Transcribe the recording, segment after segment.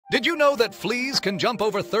Did you know that fleas can jump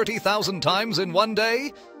over 30,000 times in one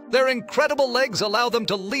day? Their incredible legs allow them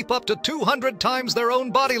to leap up to 200 times their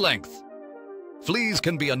own body length. Fleas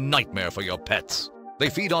can be a nightmare for your pets. They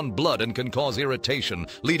feed on blood and can cause irritation,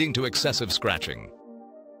 leading to excessive scratching.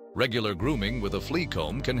 Regular grooming with a flea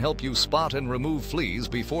comb can help you spot and remove fleas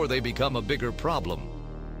before they become a bigger problem.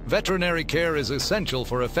 Veterinary care is essential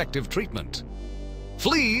for effective treatment.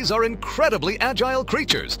 Fleas are incredibly agile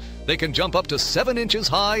creatures. They can jump up to 7 inches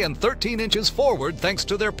high and 13 inches forward thanks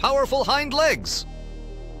to their powerful hind legs.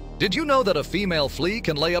 Did you know that a female flea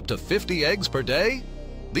can lay up to 50 eggs per day?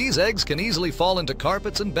 These eggs can easily fall into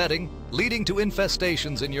carpets and bedding, leading to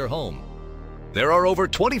infestations in your home. There are over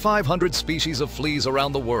 2,500 species of fleas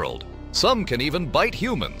around the world. Some can even bite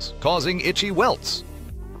humans, causing itchy welts.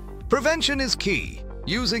 Prevention is key.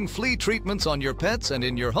 Using flea treatments on your pets and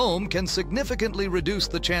in your home can significantly reduce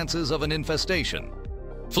the chances of an infestation.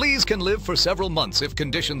 Fleas can live for several months if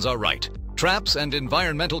conditions are right. Traps and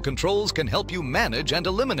environmental controls can help you manage and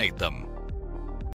eliminate them.